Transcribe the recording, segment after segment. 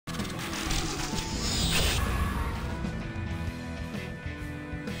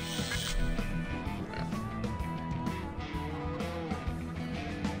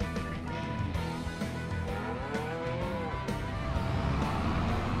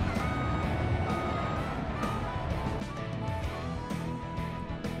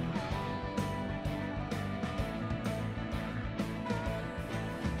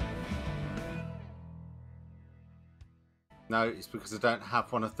No, it's because I don't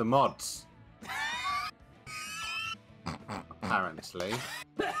have one of the mods. Apparently.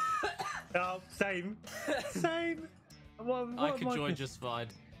 Oh, same. Same. I could join just fine.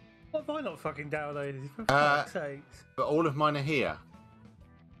 What have I not fucking downloaded? For fuck's sakes. But all of mine are here.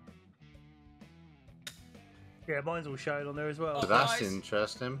 Yeah, mine's all shown on there as well. So that's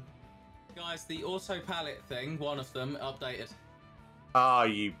interesting. Guys, the auto palette thing, one of them, updated. Ah,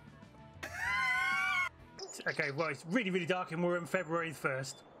 you... Okay, well, it's really, really dark and we're in February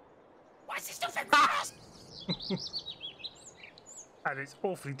 1st. Why is it still February 1st? And it's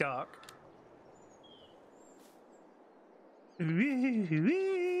awfully dark.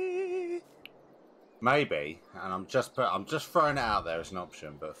 Maybe, and I'm just throwing it out there as an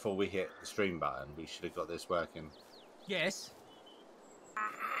option, but before we hit the stream button, we should have got this working. Yes.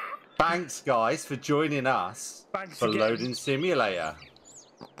 Thanks, guys, for joining us for Loading Simulator.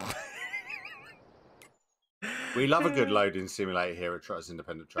 We love a good loading simulator here at Trotters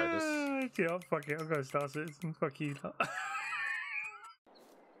Independent Traders. Yeah, fuck it. I'm going to start it. Fuck you.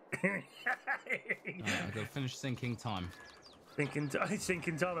 Right, I've got to finish syncing time.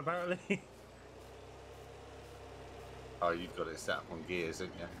 Syncing time, apparently. Oh, you've got it set up on gears,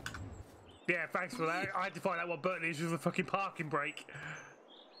 haven't you? Yeah, thanks for that. I had to find out what button it is with the fucking parking brake.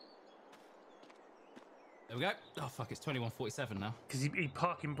 There we go. Oh, fuck, it's 21:47 now. Because he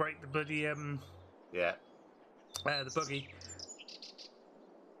parking braked the bloody, Yeah. The buggy.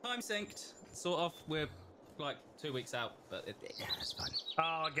 Time synced. Sort of. We're like 2 weeks out, but yeah, it's fine.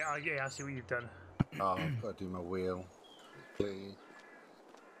 Oh, yeah, I see what you've done. Oh, I've got to do my wheel. Quickly.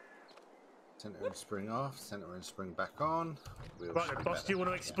 Center and spring off. Center and spring back on. Right then, boss, do you want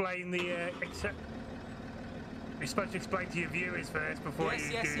to explain the, You're supposed to explain to your viewers first before you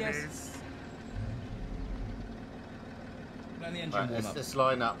do this. Learn the engine Right, warm up. let's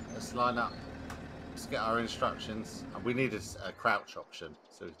line up. Let's line up. Let's get our instructions. And we need a crouch option,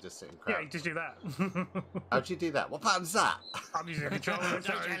 so we can just sit and crouch. Yeah, you just do that. How'd you do that? What button's that? I'm using a controller. Don't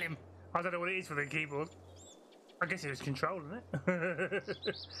tell him. I don't know what it is for the keyboard. I guess it was control, isn't it?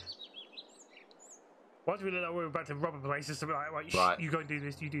 Why do we look like we're about to rob a place or something like Right. You go and do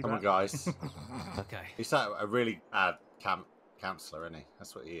this, you do Come that. on, guys. Okay. He's like a really bad counsellor, isn't he?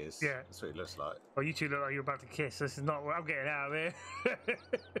 That's what he is. Yeah. That's what he looks like. Well, you two look like you're about to kiss. This is not what I'm getting out of here.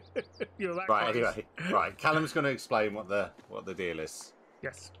 You're that Right, close. anyway. Right, Callum's going to explain what the deal is.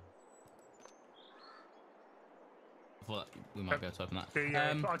 Yes. I thought we might be able to open that.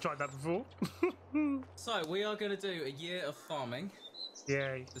 Yeah, I tried that before. So, we are going to do a year of farming.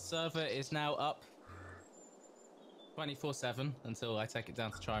 Yay. The server is now up 24/7 until I take it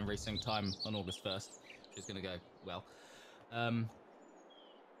down to try and resync time on August 1st, which is going to go well.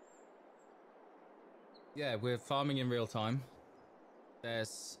 Yeah, we're farming in real time.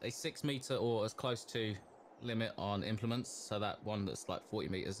 There's a 6 meter or as close to limit on implements, so that one that's like 40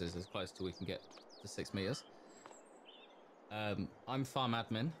 meters is as close to we can get to 6 meters. I'm farm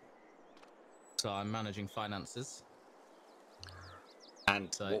admin, so I'm managing finances.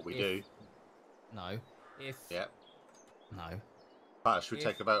 And So what we do. No. If... Yep. No. Right, should we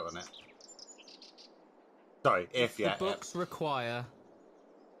take a vote on it? Sorry, if the books require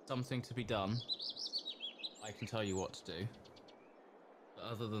something to be done, I can tell you what to do. But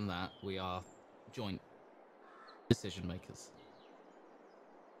other than that, we are joint decision makers.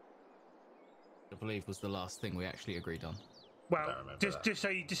 I believe was the last thing we actually agreed on. Well, just so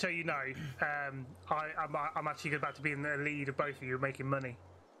you know, I'm actually about to be in the lead of both of you making money.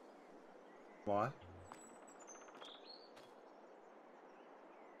 Why?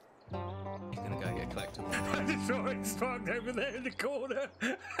 You're gonna go get collectibles. I just saw it parked over there in the corner.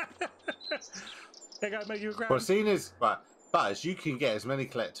 They gotta make you a grand. Well, seeing as Buzz, you can get as many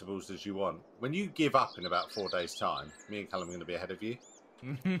collectibles as you want. When you give up in about 4 days' time, me and Callum are going to be ahead of you.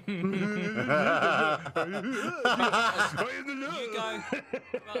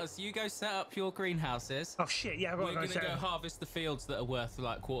 You go set up your greenhouses. Oh shit! Yeah, we're gonna go harvest the fields that are worth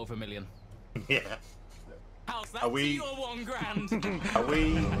like $250,000. Yeah. How's that to your $1 grand? Are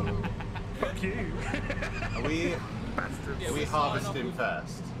we? Fuck you. Are we? Bastards. Are we harvesting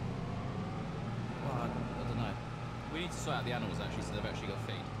first? Well, I don't know. We need to sort out the animals actually, so they've actually got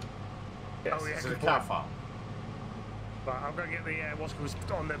feed. Yes. Oh, yeah, So the good cow point. farm. Right, I'm gonna get the what's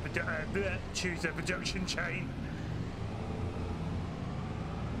called on the choose the production chain.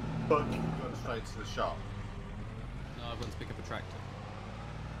 But going straight to the shop. No, I want to pick up a tractor.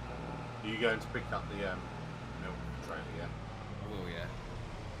 Are you going to pick up the milk trailer? Yeah. I will, yeah.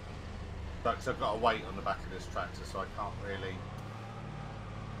 Because I've got to wait on the back of this tractor, so I can't really.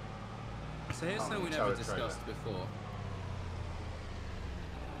 So here's something we never discussed before.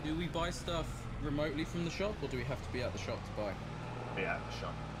 Do we buy stuff remotely from the shop, or do we have to be at the shop to buy? Be at the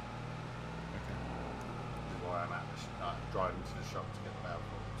shop. Okay. This is why I'm at the driving to the shop to get the valve box.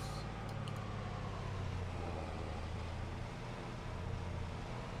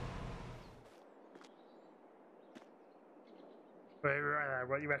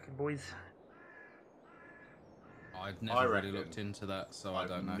 What do you reckon, boys? I've never really looked into that, so I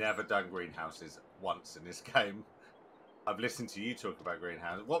don't know. I've never done greenhouses once in this game. I've listened to you talk about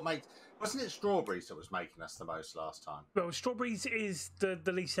greenhouses. Wasn't it strawberries that was making us the most last time? Well, strawberries is the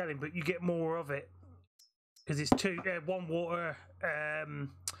least selling, but you get more of it because it's two. One water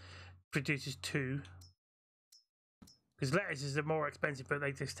produces two. Because lettuces are more expensive, but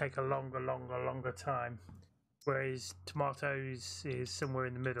they just take a longer time. Whereas tomatoes is somewhere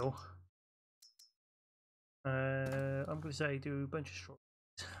in the middle. I'm going to say do a bunch of strawberries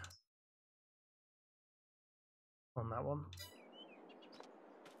on that one.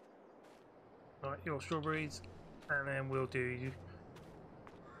 Right, your strawberries, and then we'll do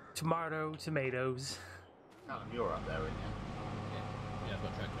tomatoes. Callum, you're up there, aren't you? Yeah, I've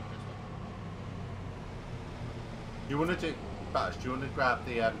got track number as well. You want to do, Buzz? Do you want to grab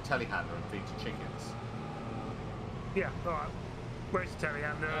the telehandler and feed the chickens? Yeah, all right. Where's the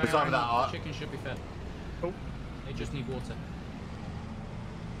telehandler? It's over that The chickens should be fed. Oh, They just need water.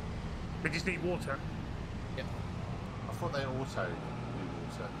 they just need water. Yep. I thought they auto do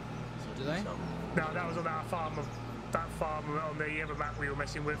water. Do they? No, that was on that farm on the other map we were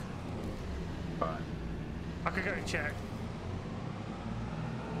messing with. Right. I could go and check.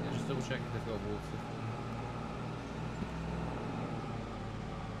 Yeah, just double check if they've got water.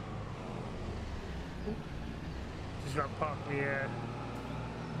 Just about park the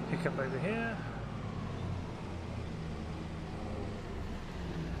pickup over here.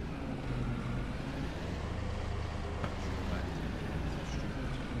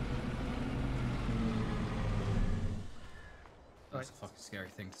 That's a fucking scary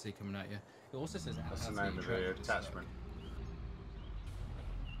thing to see coming at you. It also says That's the name of the attachment.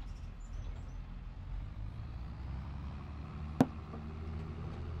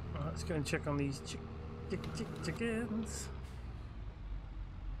 Right, let's go and check on these chickens.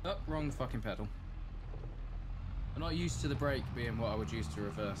 Oh, wrong fucking pedal. I'm not used to the brake being what I would use to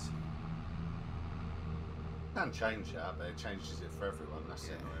reverse. You can change that, but it changes it for everyone. That's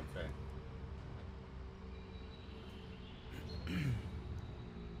the annoying thing.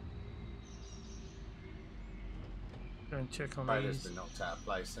 Go and check on Trailer's these. been knocked out of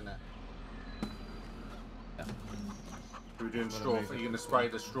place, isn't it? Yeah. Are we doing straw? Are you going to spray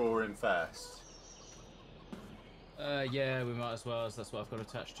the straw in first? Yeah, we might as well, as that's what I've got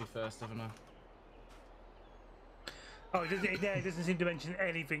attached to first, haven't I? Oh, it doesn't seem to mention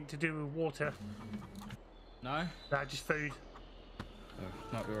anything to do with water. No? No, just food. Oh,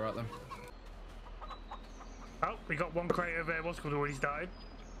 might be alright then. Oh, we got one crate of what's called already started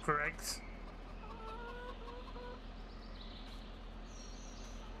for eggs.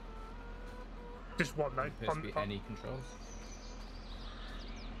 Just one though. Appears to be any controls.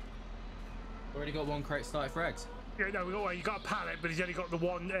 Already got one crate started for eggs. Yeah, no, you got a pallet, but he's only got the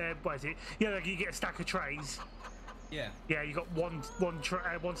one. What is it? Yeah, like you get a stack of trays. Yeah. Yeah, you got one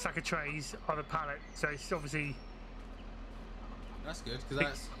stack of trays on a pallet, so it's obviously That's good, because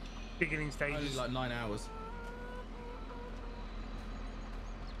that's beginning only stages. like 9 hours.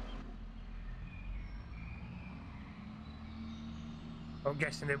 I'm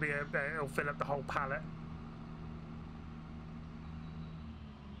guessing it'll fill up the whole pallet.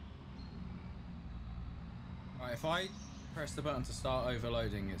 Right, if I press the button to start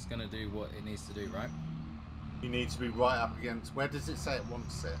overloading, it's going to do what it needs to do, right? You need to be right up against. Where does it say it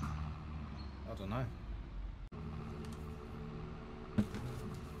wants it? I don't know.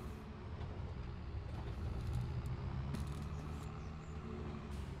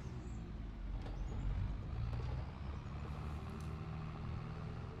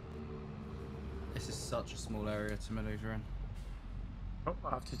 This is such a small area to maneuver in. Oh, I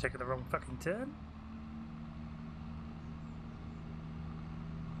have to take the wrong fucking turn.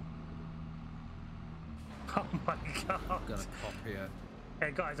 Oh my god! I'm gonna pop here.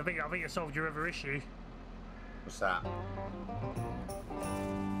 Hey guys, I think you solved your other issue. What's that?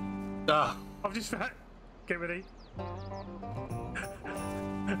 Ah! I've just found. Get ready. I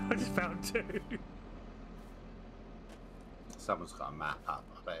just found two. Someone's got a map up,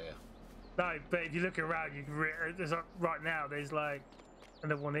 I bet you. No, but if you look around, you can there's like, right now. There's like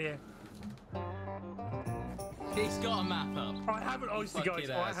another one here. He's got a map up. I haven't, honestly, guys.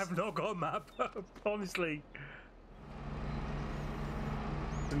 I have not got a map up, honestly.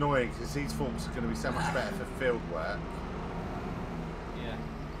 It's annoying because these forks are going to be so much better for field work. Yeah.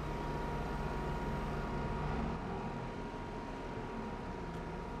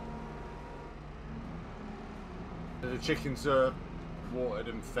 The chickens are watered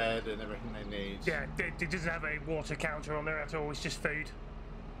and fed and everything they need. Yeah, it doesn't have a water counter on there at all. It's just food.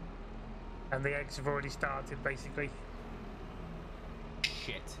 And the eggs have already started, basically.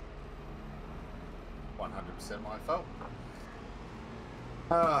 Shit. 100% my fault.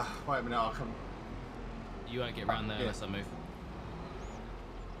 Wait a minute, I'll come. You won't get round there unless I move.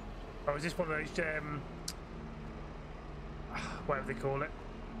 Oh, is this one of those, whatever they call it?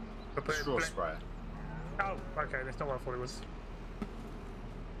 Straw sprayer. Oh, okay, that's not what I thought it was.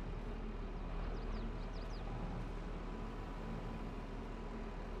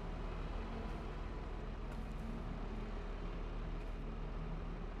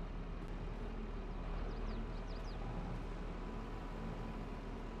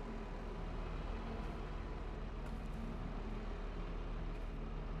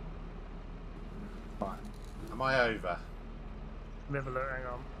 Right. Am I over? Never look, hang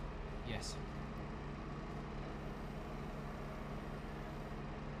on. Yes.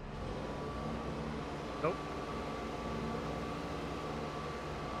 Nope.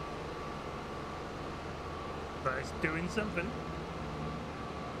 But it's doing something.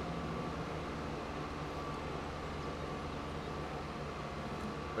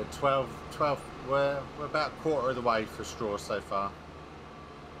 We're 12, we're about a quarter of the way for straw so far.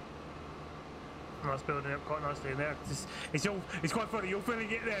 Oh, it's building up quite nicely in there. It's quite funny. You're filling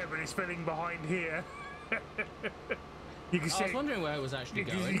it there, but it's filling behind here. You can see. I was wondering where it was actually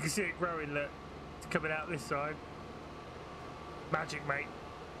going. You can see it growing. Look, it's coming out this side. Magic, mate.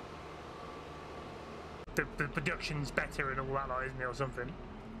 The production's better and all that, like, isn't it, or something?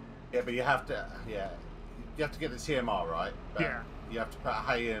 Yeah, but you have to. Yeah, you have to get the TMR right. But Yeah. You have to put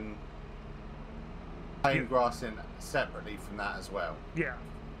hay and grass in separately from that as well. Yeah.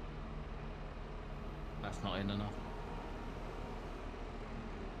 That's not in enough.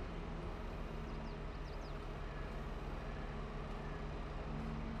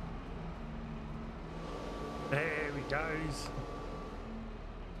 There he goes.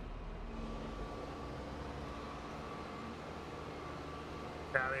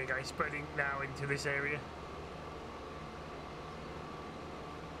 Now there you go, spreading now into this area.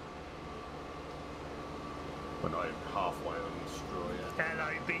 We're not even halfway on the straw yet. Hello,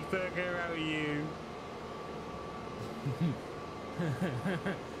 Beef Burger, how are you?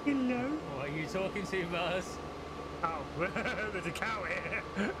 Hello. What are you talking to, Buzz? Oh, there's a cow here.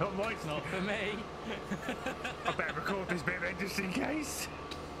 Oh, mine's Not for me. I better record this bit then, just in case.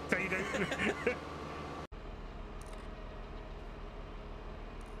 So you don't.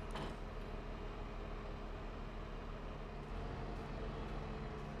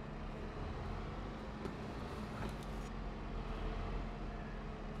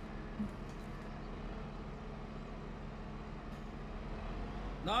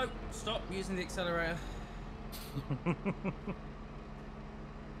 No, stop using the accelerator.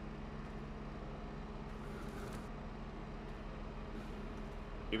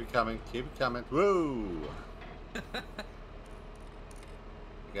 Keep it coming, keep it coming. Whoa!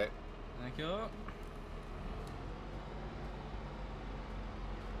 Okay. Thank you.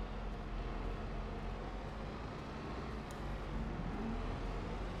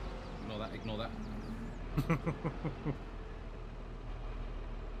 Ignore that, ignore that. Where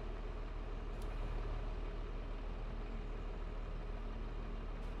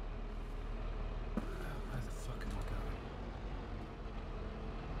the fuck am I going?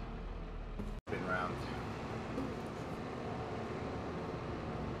 Been round.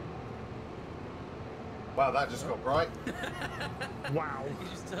 Wow, that just got bright. Wow. You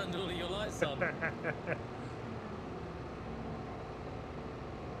just turned all of your lights on.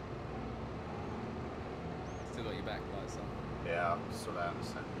 Still got your back lights on. Yeah, I sort of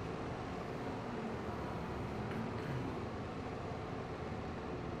understand.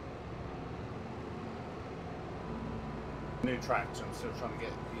 New tractor, I'm still trying to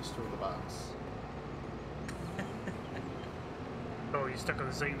get used to all the buttons. Oh, you're stuck on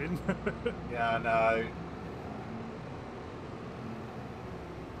the ceiling. Yeah, I know.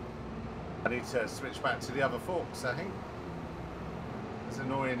 I need to switch back to the other forks, I think. As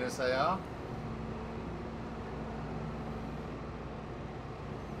annoying as they are.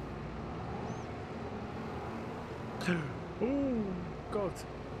 Oh, God.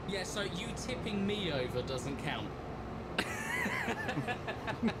 Yeah, so you tipping me over doesn't count.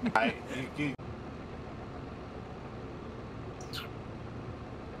 Hey, you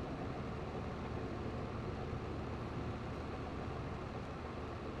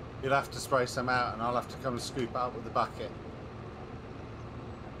You'll have to spray some out and I'll have to come and scoop out with the bucket.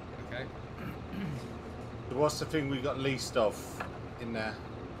 Okay. So what's the thing we got least of in there?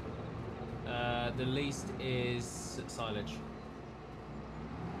 The least is silage.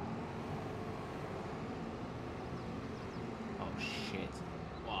 Oh shit!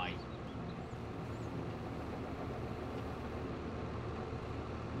 Why?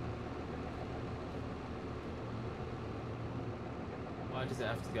 Why does it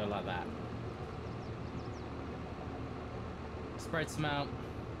have to go like that? Spread some out.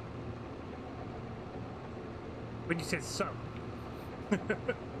 When you said some.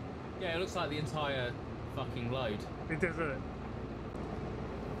 Yeah, it looks like the entire fucking load. It does, doesn't it?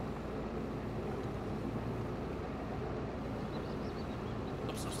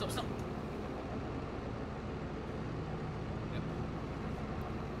 Stop. Yep.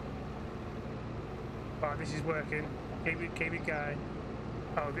 Right, this is working. Keep it going.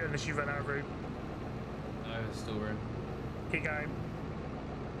 Oh, unless you run out of room. No, there's still room. Keep going.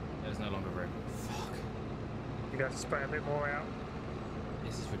 There's no longer room. Fuck. You got to spray a bit more out.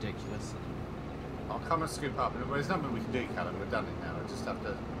 This is ridiculous. I'll come and scoop up. Well, there's nothing we can do, Callum. We've done it now. I just have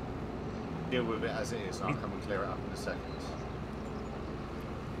to deal with it as it is. I'll come and clear it up in a second.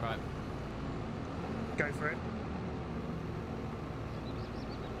 Right. Go for it.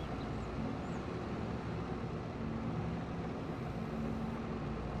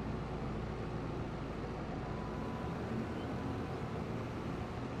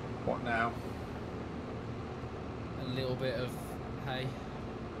 What now? A little bit of hay.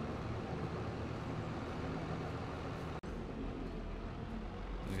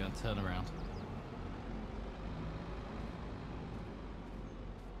 We're going to turn around.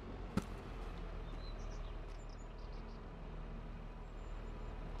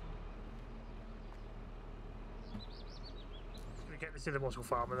 We get this in the mussel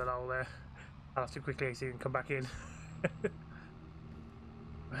farm and then I'll have to quickly exit and come back in.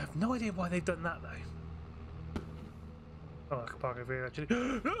 I have no idea why they've done that though. Oh, I can park over here actually.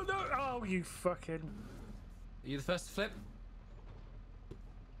 No! Oh, you fucking. Are you the first to flip?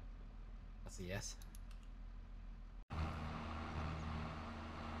 That's a yes.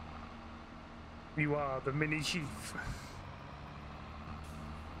 You are the mini chief.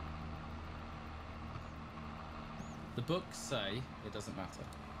 The books say it doesn't matter.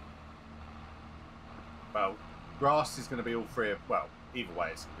 Well, grass is going to be all three of. Well, either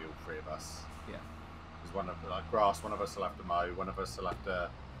way, it's going to be all three of us. Yeah. Because grass, one of us will have to mow, one of us will have to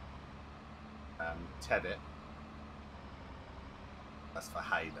ted it. That's for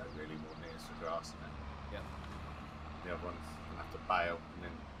hay, though, really, more than it is for grass, isn't it? Yeah. The other one's going to have to bail, and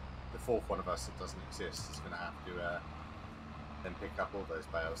then the fourth one of us that doesn't exist is going to have to then pick up all those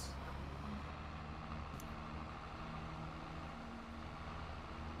bales.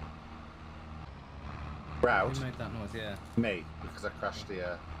 Proud. Who made that noise? Yeah. Me, because I crashed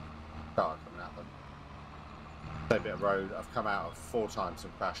the car coming out of them. That bit of road I've come out of 4 times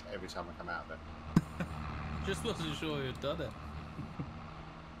and crashed every time I come out of it. Just wasn't sure you'd done it.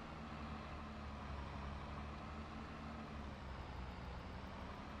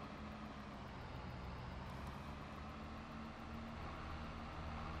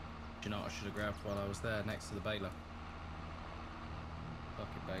 Do you know what I should have grabbed while I was there next to the baler?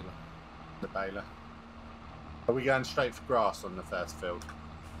 Fucking baler. The baler. Are we going straight for grass on the first field?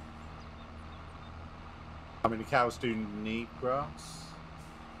 I mean, the cows do need grass.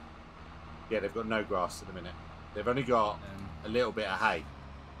 Yeah, they've got no grass at the minute. They've only got a little bit of hay.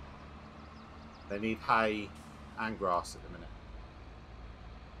 They need hay and grass at the minute.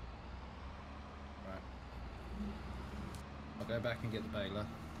 Right. I'll go back and get the baler.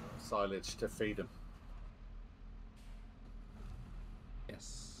 Silage to feed them.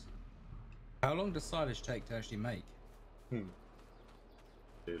 Yes. How long does silage take to actually make?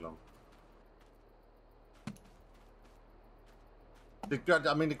 Too long.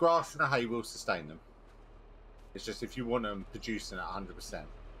 I mean, the grass and the hay will sustain them. It's just if you want them producing at 100%.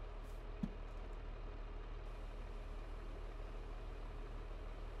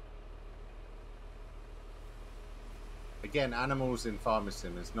 Again, animals in farming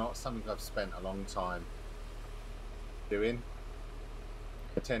sim is not something I've spent a long time doing.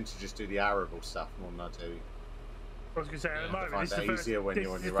 I tend to just do the arable stuff more than I do. I was going to say, at the moment, find this is that the first, easier when this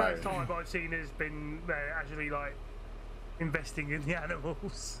you're is on the your first own. time I've seen has been actually like investing in the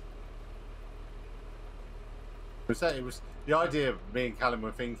animals. It was the idea of me and Callum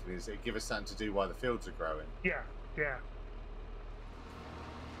were thinking is it give us something to do while the fields are growing. Yeah, yeah.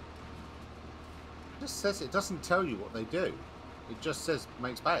 It just says it doesn't tell you what they do. It just says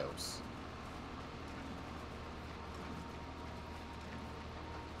makes bales.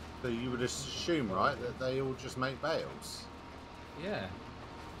 So you would assume, right, that they all just make bales. Yeah.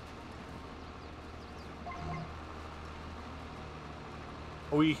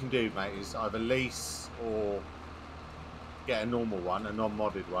 All you can do, mate, is either lease or get a normal one, a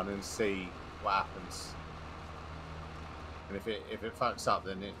non-modded one, and see what happens. And if it fucks up,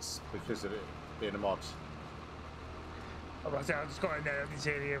 then it's because of it being a mod. I just got in there. I didn't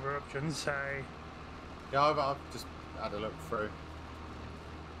see any other options, so Yeah, I've just had a look through.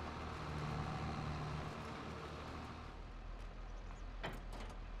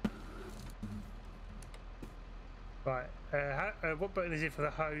 right. What button is it for the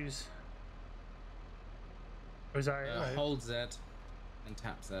hose? Or is that hold Z and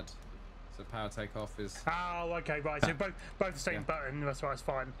tap Z. So power takeoff is. Oh, okay, right. So both the same button. That's why it's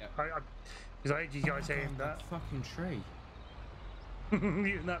fine. Yep. Because I heard you guys saying that. Fucking tree.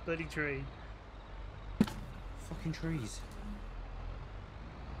 Using that bloody tree. Fucking trees.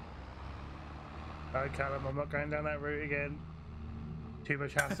 Oh, Callum, I'm not going down that route again. Too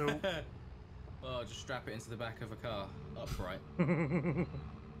much hassle. Oh, just strap it into the back of a car, upright. I mean,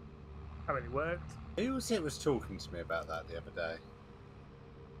 it worked. Who was it was talking to me about that the other day?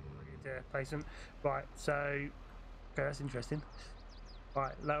 Placement. Right, so okay, that's interesting.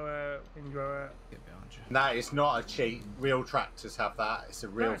 Right, lower wind rower. Get behind you. No, it's not a cheat. Real tractors have that. It's a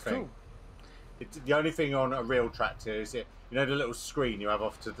real thing. Cool. It's, the only thing on a real tractor is the little screen you have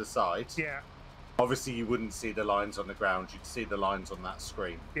off to the side. Yeah. Obviously, you wouldn't see the lines on the ground. You'd see the lines on that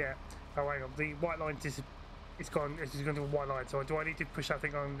screen. Yeah. Oh, hang on. The white line it's gone. It's just gone to a white line. So do I need to push that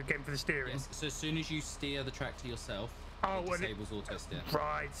thing on again for the steering? Yes. So as soon as you steer the tractor yourself, it disables auto steer.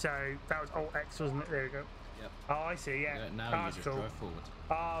 Right. So that was Alt X, wasn't it? There we go. Yep. Oh, I see. Yeah. Now you that's just cool. drive forward.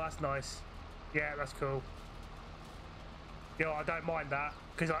 Oh, that's nice. Yeah, that's cool. Yeah, I don't mind that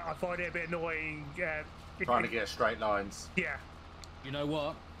because I find it a bit annoying. Trying to get straight lines. Yeah. You know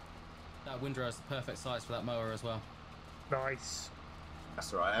what? That windrow is the perfect size for that mower as well. Nice.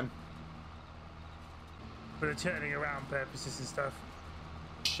 That's right, Em. For the turning around purposes and stuff.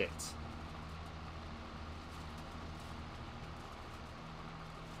 Shit.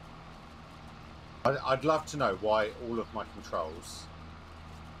 I'd love to know why all of my controls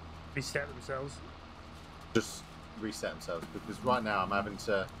Reset themselves. just reset themselves, because right now I'm having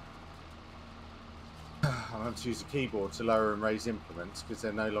to use a keyboard to lower and raise implements because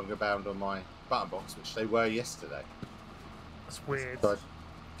they're no longer bound on my button box, which they were yesterday. That's weird. So I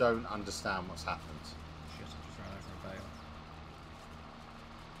don't understand what's happened. Shit, I just ran over a bale.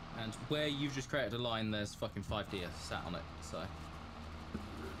 And where you've just created a line, there's fucking 5 deer sat on it, so.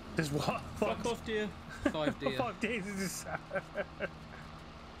 There's what? Fuck off, deer. 5 deer. 5 days is just... That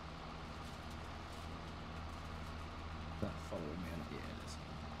following me, yeah, it is.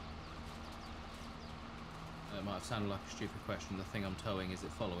 It might have sounded like a stupid question. The thing I'm towing, is it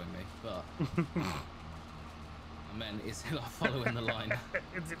following me? But I meant, is it like following the line?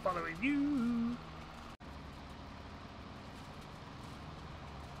 Is it following you?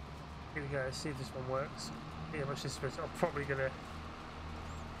 Here we go, see if this one works. Yeah, watch this. I'm probably gonna.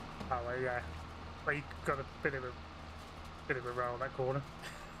 Oh well, yeah. Well, you got a bit of a roll on that corner.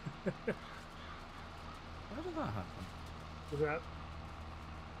 How did that happen? Was that?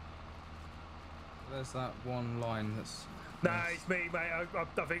 There's that one line that's. No, it's me, mate. I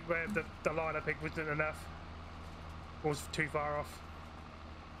think the line I picked wasn't enough. Was too far off.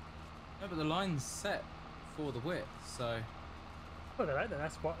 No, but the line's set for the width, so. I don't know. Then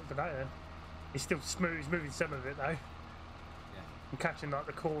that's what I don't know. Then. It's still smooth. He's moving some of it though. Yeah. I'm catching like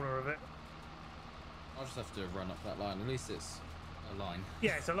the corner of it. I'll just have to run up that line. At least it's a line.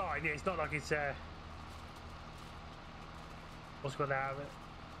 Yeah, it's a line. Yeah, it's not like it's what's gone out of it.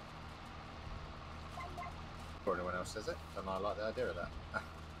 Or anyone else says it, and I like the idea of that.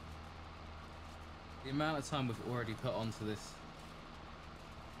 The amount of time we've already put onto this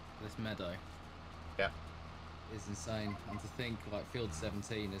meadow, Yeah. is insane. And to think like field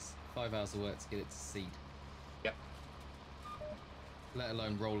 17 is 5 hours of work to get it to seed. Yep. Let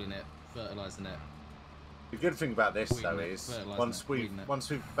alone rolling it, fertilising it. The good thing about this Weeding though it, is fertilising it. once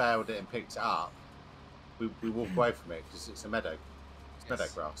we've bailed it and picked it up, we walk away from it because it's a meadow. It's meadow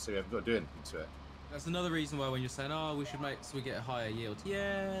grass, so we haven't got to do anything to it. That's another reason why when you're saying, oh, we should make so we get a higher yield.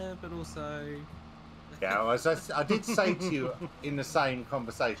 Yeah, but also. Yeah, well, I did say to you in the same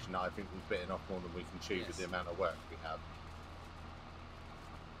conversation that I think we've bitten off more than we can chew with the amount of work we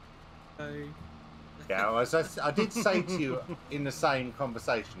have. Yeah, well, I did say to you in the same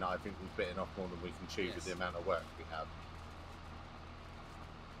conversation that I think we've bitten off more than we can chew with the amount of work we have.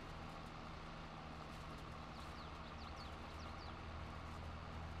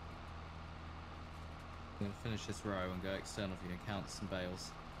 I'm going to finish this row and go external view and count some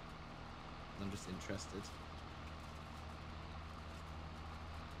bales. I'm just interested.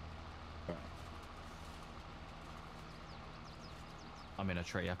 Right. I'm in a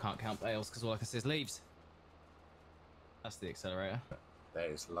tree, I can't count bales because all I can see is leaves. That's the accelerator.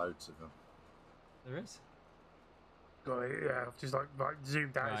 There's loads of them. There is. Got it, yeah, I've just like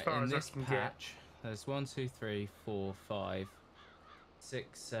zoomed out as Right, far in as this I can patch, there's 1, 2, 3, 4, 5,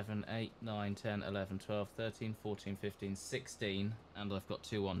 6, 7, 8, 9, 10, 11, 12, 13, 14, 15, 16, and I've got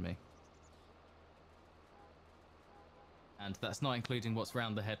 2 on me. And that's not including what's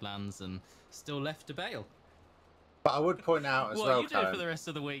round the headlands and still left to bail. But I would point out as What well, are you doing Callum, for the rest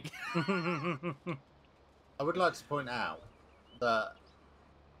of the week? get. I would like to point out that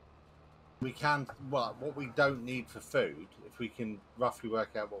we can, well, what we don't need for food, if we can roughly work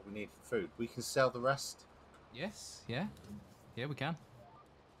out what we need for food, we can sell the rest. Yes, yeah. Yeah, we can.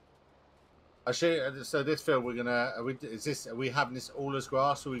 So this field we're gonna, are we having this all as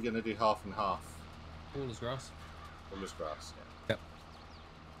grass, or are we gonna do half and half? All is grass. All as grass, yeah. Yep.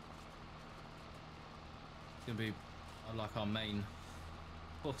 It's going to be like our main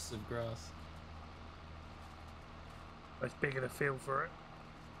horse of grass. It's bigger the feel for it.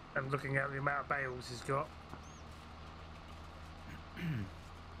 And looking at the amount of bales he's got.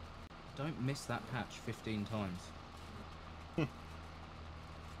 Don't miss that patch 15 times. Get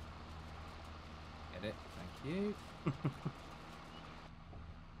it? Thank you.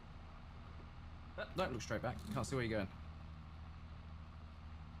 Don't look straight back. Can't see where you're going.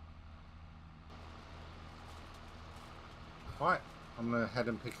 Right, I'm gonna head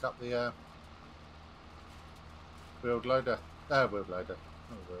and pick up the wheeled loader. Wheeled loader.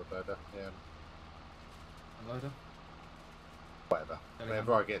 Not a wheeled loader, yeah. A loader? Whatever.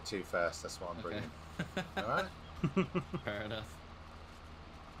 Wherever I get to first, that's what I'm bringing. Alright? Fair enough.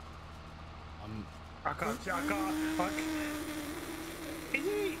 I can't.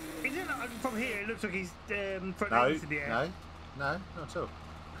 Is it like, from here? It looks like he's front No, into the air. no, not at all.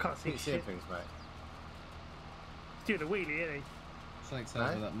 I can't see Keep seeing shit. things, mate. He's doing a wheelie, isn't I think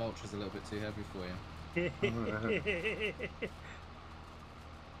tells me that mulch is a little bit too heavy for you. he?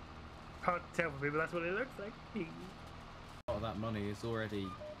 Hard to tell for me, but that's what it looks like. A lot of that money is already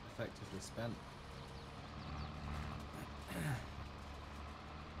effectively spent.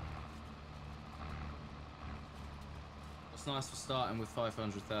 What's nice for starting with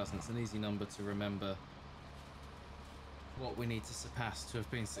 500,000, it's an easy number to remember what we need to surpass to have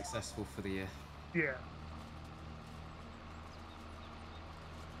been successful for the year. Yeah.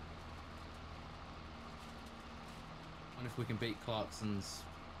 And if we can beat Clarkson's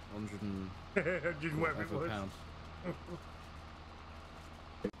 100 and Just whatever it whatever was. pound.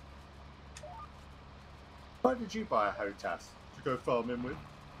 Why did you buy a HOTAS to go farming with?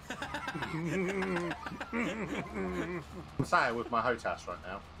 I'm sat here with my HOTAS right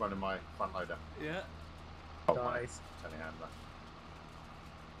now, running my front loader. Yeah. Oh, my Nice. telehandler.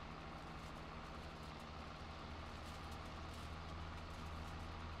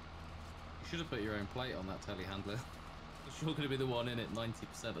 You should have put your own plate on that telehandler. You're going to be the one in it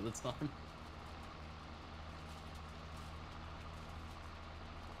 90% of the time.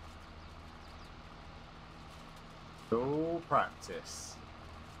 All practice.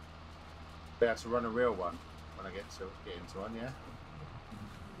 Be able to run a real one when I get into one, yeah?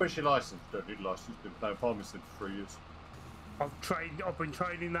 Where's your license? Don't need a license, been playing farming sim for 3 years. I've been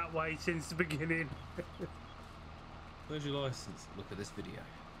training that way since the beginning. Where's your license? Look at this video.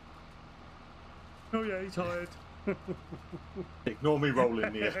 Oh yeah, he's tired. Ignore me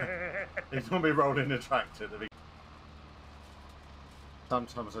rolling the ignore me rolling the tractor.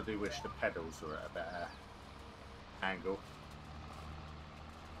 Sometimes I do wish the pedals were at a better angle.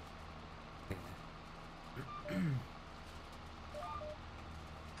 It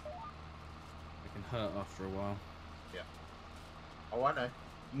can hurt after a while. Yeah. Oh, I know.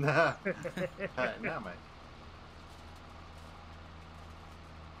 Nah. Now, mate.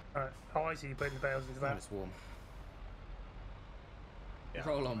 Alright, oh, I see you putting the bales into Oh, that. it's warm. Yeah,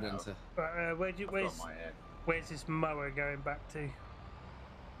 Roll on, well, Winter. Right, I've got my head. where's this mower going back to?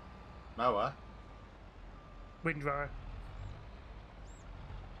 Mower. Windrower.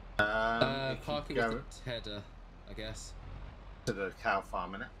 If Park you it go with the Tedder, I guess. to the cow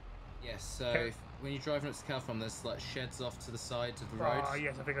farm, innit? Yes, so Okay. when you're driving up to the cow farm, there's like sheds off to the side of the road. Oh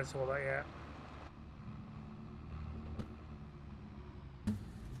yes, I think I saw that. Yeah.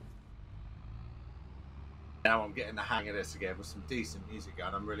 Now I'm getting the hang of this again with some decent music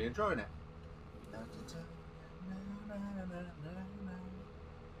going. I'm really enjoying it.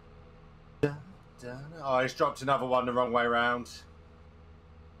 Oh, he's dropped another one the wrong way round.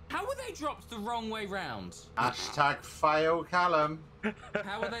 How were they dropped the wrong way round? Hashtag fail Callum.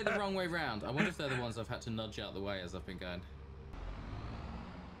 How are they the wrong way round? I wonder if they're the ones I've had to nudge out of the way as I've been going.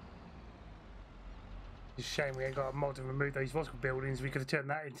 It's a shame we ain't got a mod to remove those Vosco buildings. We could have turned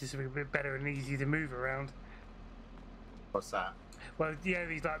that into something a bit better and easier to move around. What's that? Well, yeah,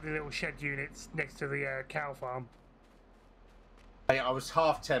 these like the little shed units next to the cow farm. Hey, I was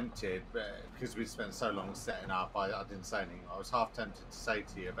half tempted, but because we spent so long setting up, I didn't say anything. I was half tempted to say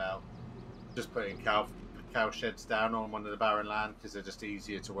to you about just putting cow sheds down on one of the barren land because they're just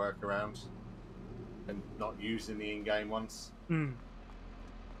easier to work around and not using the in-game ones. Mm.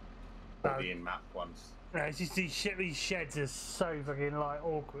 Or the in-map ones. Yeah, it's just these sheds are so fucking like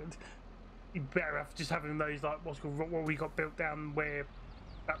awkward. You better have just having those like what we got built down where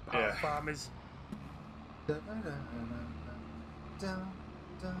that part of the farm is.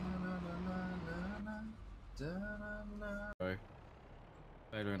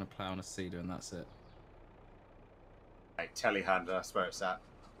 Baler and a plough and a seeder, and that's it. Hey, telehandler, that's where it's at.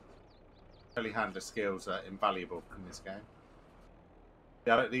 Telehandler skills are invaluable in this game.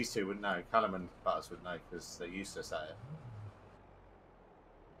 Yeah, these two wouldn't know. Callum and Butters would know because they're useless at it.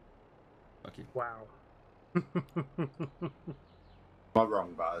 Fuck you. Wow. Am I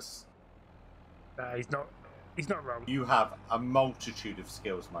wrong, Butters? He's not wrong. You have a multitude of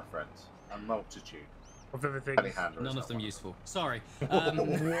skills, my friend. A multitude. Of everything. None of them useful. Sorry.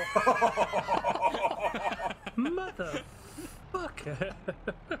 Motherfucker.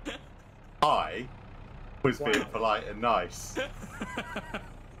 I was being polite and nice.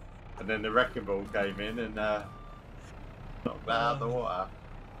 And then the wrecking ball came in and knocked that out of the water.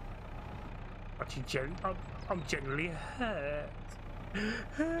 Actually, I'm generally hurt. No,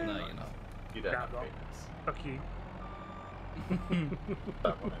 you're not. You don't No, have I'm not. penis. Fuck you.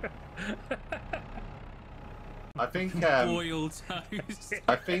 Don't want it. I think Boiled toast.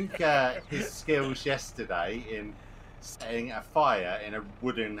 I think his skills yesterday in setting a fire in a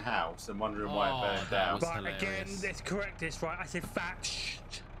wooden house and wondering why it burned down. was Right, hilarious. again, let's correct this, right? I said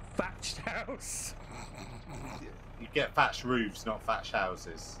thatched house. You get thatched roofs, not thatched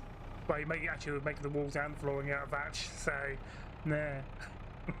houses. Well, you make the walls and flooring out of thatch, so nah.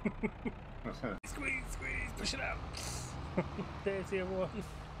 Squeeze, push it out. There's the other one.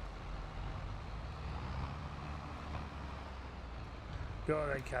 Go on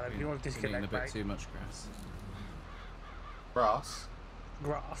then, Callum. You want to Eating a disconnect, bit mate? too much grass.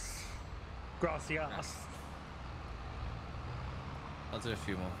 Grass. Grassy ass. I'll do a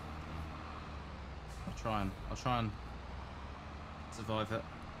few more. I'll try and survive it.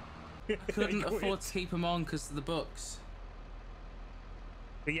 I couldn't afford to keep them on because of the books.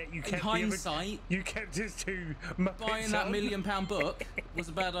 But yet you In kept hindsight, you kept us two Muppets buying that on. £1 million book was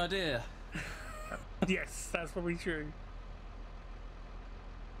a bad idea. Yes, that's probably true.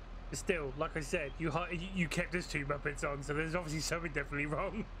 But still, like I said, you kept us two Muppets on, so there's obviously something definitely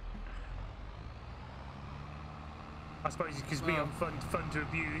wrong. I suppose because we are fun to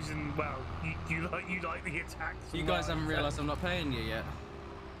abuse, and well, you like the attacks. You guys haven't realised I'm not paying you yet.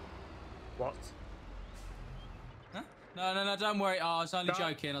 What? Huh? No, don't worry. Oh, I was only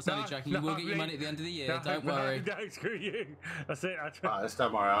joking. You will get your money at the end of the year. Don't worry. No, screw you. That's it. Right, just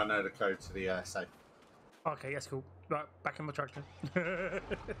don't worry, I know the code to the safe. Okay, that's cool. Right, back in my tractor.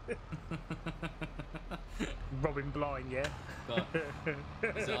 Robin blind, yeah? But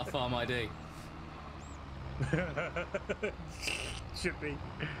is that our farm ID? Should be.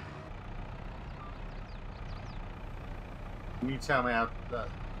 Can you tell me how that?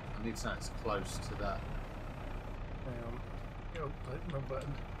 I need something that's close to that. Hang on. Oh, wrong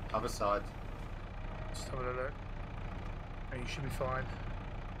button. Other side. Just have a look. Oh, you should be fine.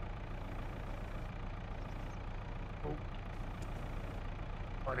 Oh.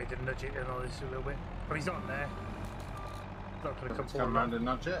 I need to nudge it in on this a little bit. Oh, he's not there. Not going to come forward. Come around and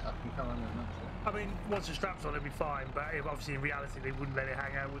nudge it? I can come around and nudge it. I mean, once the strap's on, it'll be fine, but obviously in reality they wouldn't let it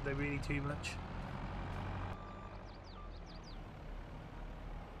hang out, would they, really, too much?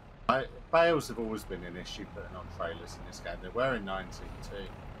 Bales have always been an issue putting on trailers in this game. They were in 19 too.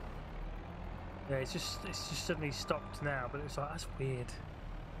 Yeah, it's just suddenly stopped now, but it's like, that's weird.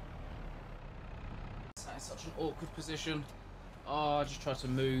 That's such an awkward position. Oh, I just tried to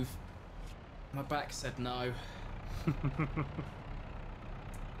move. My back said no.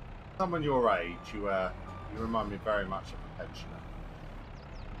 Someone your age, you remind me very much of a pensioner.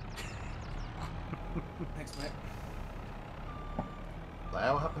 Thanks, mate. What the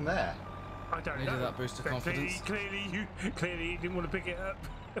hell happened there? I don't Needed know. that boost of But confidence. Clearly you didn't want to pick it up.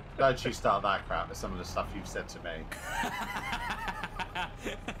 Don't you start that crap with some of the stuff you've said to me.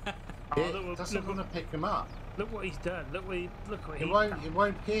 It doesn't want to pick him up. Look what he's done. Look what It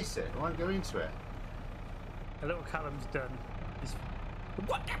won't pierce it. It won't go into it. A little Callum's done.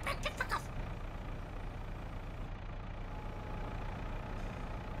 What? Get the fuck off!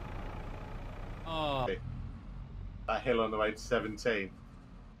 Oh That hill on the way to 17.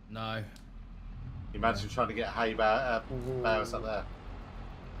 no. Imagine trying to get hay bales up there.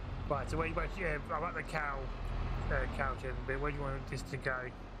 Right, so where you yeah, I'm at the cow gen bit. Where do you want this to go?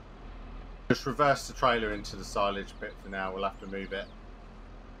 Just reverse the trailer into the silage bit for now. We'll have to move it.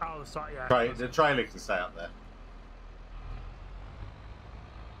 Oh, the site, yeah. The trailer can stay up there.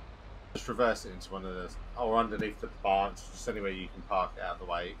 Just reverse it into one of those, or underneath the barn, just anywhere you can park it out of the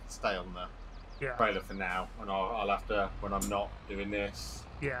way. It can stay on the trailer for now, and I'll have to, when I'm not doing this,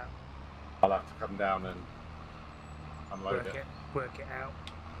 I'll have to come down and unload it. Work it out.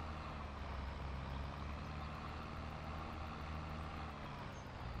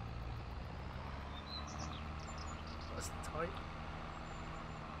 That's tight.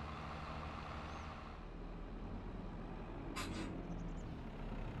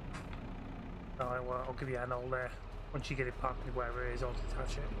 Alright, well, I'll give you an hole there. Once you get it parked wherever it is, I'll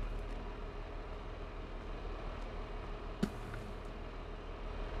detach it.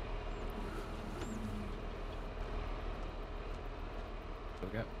 There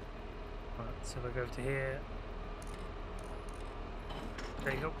we go. Right, so we'll go to here.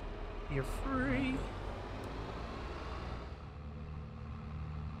 There you go. You're free.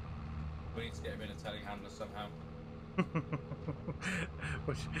 We need to get him in a telehandler somehow.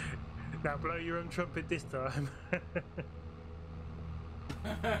 Now blow your own trumpet this time.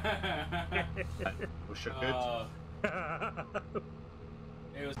 Wish I could.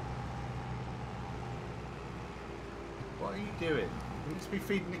 It was. What are you doing? You need to be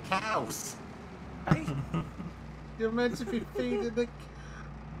feeding the cows. Hey? You're meant to be feeding the.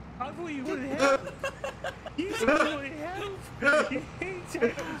 I thought you wanted help. You said you wanted help.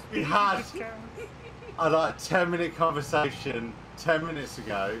 We had a like 10-minute conversation 10 minutes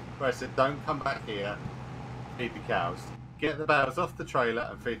ago where I said, "Don't come back here. Feed the cows. Get the bales off the trailer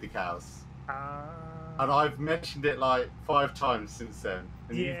and feed the cows." And I've mentioned it like 5 times since then.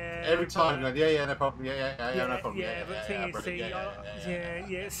 And every time you're like, no problem, no problem. See, the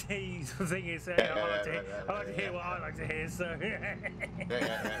thing is, I like to hear what I like to hear, so.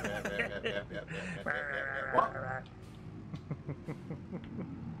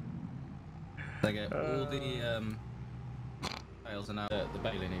 They get all the bales and now the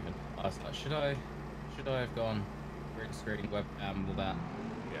baling even. I was like, should I have gone green screen webcam all that?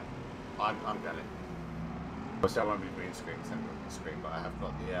 Yeah, I'm going to. Of course, I won't be green screen, but I have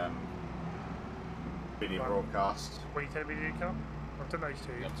got the video broadcast. What are you telling me to do, Carl? I've done those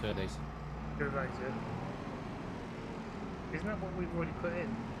two. You got 2 of these. 2 of those, yeah. Isn't that what we've already put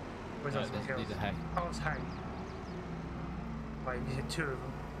in? Or is that something else? These are hay. Oh, it's hay. Right, you said 2 of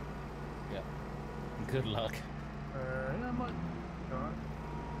them. Yeah. Good luck. Yeah, I might.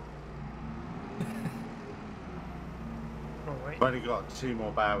 Alright. I've only got 2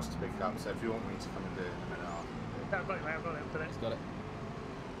 more bales to pick up, so if you want me to come and do it in a minute, I'll do it. I've got it, mate, I've got it. He's got it.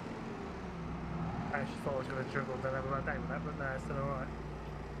 I actually thought I was going to juggle and then have a bad day with that, but no, it's still alright.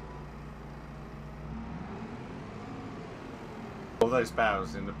 All those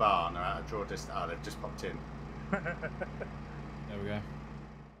bales in the barn are out of draw distance. Oh, they've just popped in. There we go.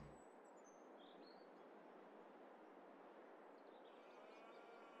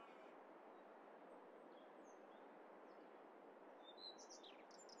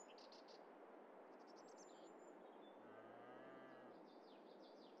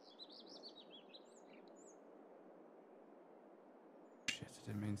 Shit, I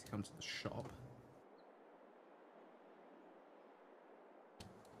didn't mean to come to the shop.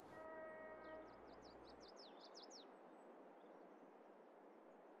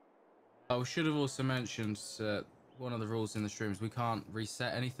 I should have also mentioned one of the rules in the stream is we can't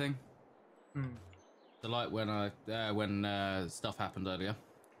reset anything. So like when stuff happened earlier,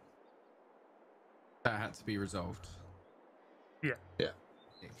 that had to be resolved. Yeah. Yeah.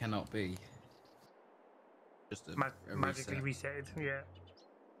 It cannot be just a magically reset. resetted, yeah.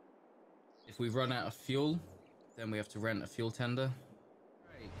 If we run out of fuel, then we have to rent a fuel tender.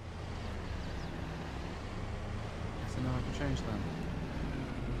 Right. So now I can change that.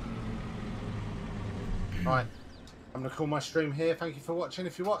 Right, I'm going to call my stream here. Thank you for watching.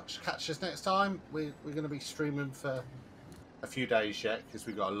 If you watch, catch us next time. We're going to be streaming for a few days yet because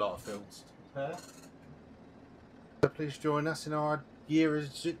we've got a lot of films to prepare. So please join us in our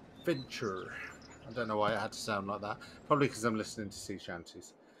year's adventure. I don't know why it had to sound like that. Probably because I'm listening to sea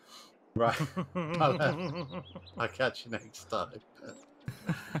shanties. Right. I'll catch you next time.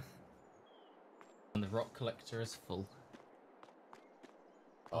 And the rock collector is full.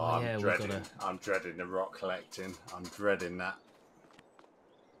 Oh, yeah, I'm dreading the rock collecting. I'm dreading that.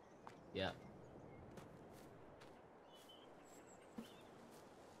 Yeah.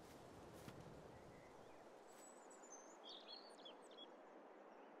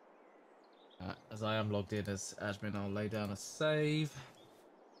 As As I am logged in as admin, I'll lay down a save.